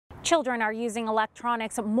Children are using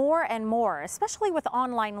electronics more and more, especially with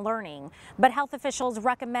online learning. But health officials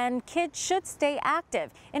recommend kids should stay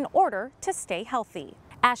active in order to stay healthy.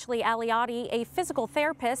 Ashley Aliotti, a physical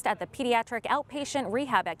therapist at the Pediatric Outpatient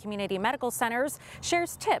Rehab at Community Medical Centers,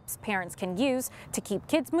 shares tips parents can use to keep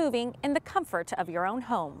kids moving in the comfort of your own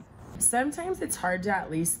home. Sometimes it's hard to at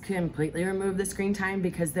least completely remove the screen time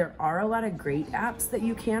because there are a lot of great apps that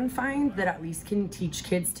you can find that at least can teach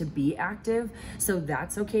kids to be active. So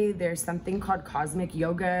that's okay. There's something called Cosmic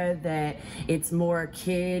Yoga that it's more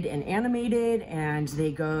kid and animated, and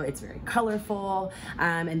it's very colorful,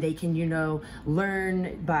 and they can,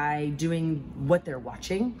 learn by doing what they're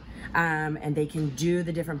watching. And they can do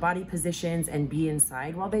the different body positions and be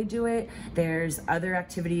inside while they do it. There's other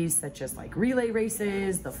activities such as like relay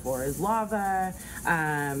races, the floor is lava,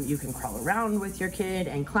 you can crawl around with your kid,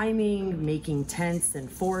 and climbing, making tents and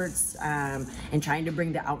forts, and trying to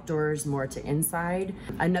bring the outdoors more to inside.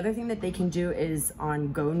 Another thing that they can do is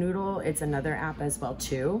on Go Noodle. It's another app as well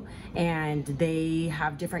too, and they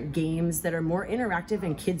have different games that are more interactive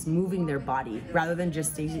and kids moving their body rather than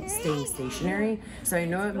just staying stationary. So I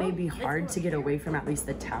know it may be hard to get away from at least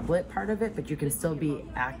the tablet part of it, but you can still be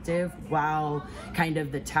active while kind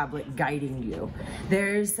of the tablet guiding you.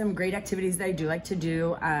 There's some great activities that I do like to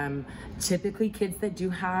do. Typically kids that do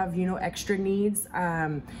have, extra needs,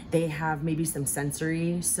 they have maybe some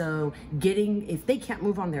sensory. So if they can't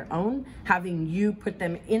move on their own, having you put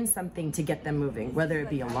them in something to get them moving, whether it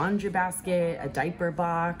be a laundry basket, a diaper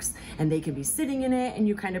box, and they can be sitting in it and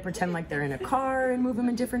you kind of pretend like they're in a car and move them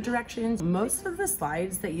in different directions. Most of the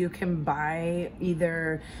slides that you can buy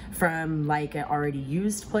either from like an already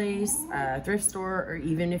used place, a thrift store, or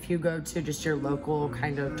even if you go to just your local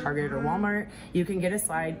kind of Target or Walmart, you can get a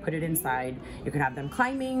slide, put it inside. You can have them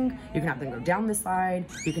climbing, you can have them go down the slide,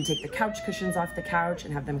 you can take the couch cushions off the couch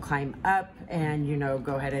and have them climb up and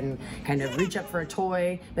go ahead and kind of reach up for a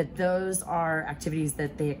toy. But those are activities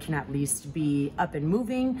that they can at least be up and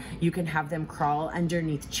moving. You can have them crawl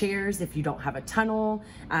underneath chairs if you don't have a tunnel,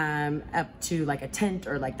 up to like a tent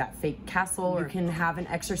or like that fake castle. You can have an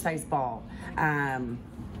exercise ball,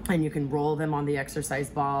 and you can roll them on the exercise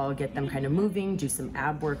ball, get them kind of moving, do some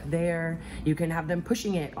ab work there. You can have them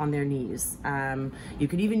pushing it on their knees. You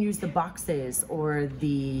could even use the boxes or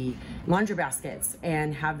the laundry baskets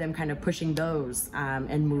and have them kind of pushing those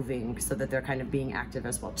and moving so that they're kind of being active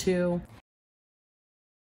as well too.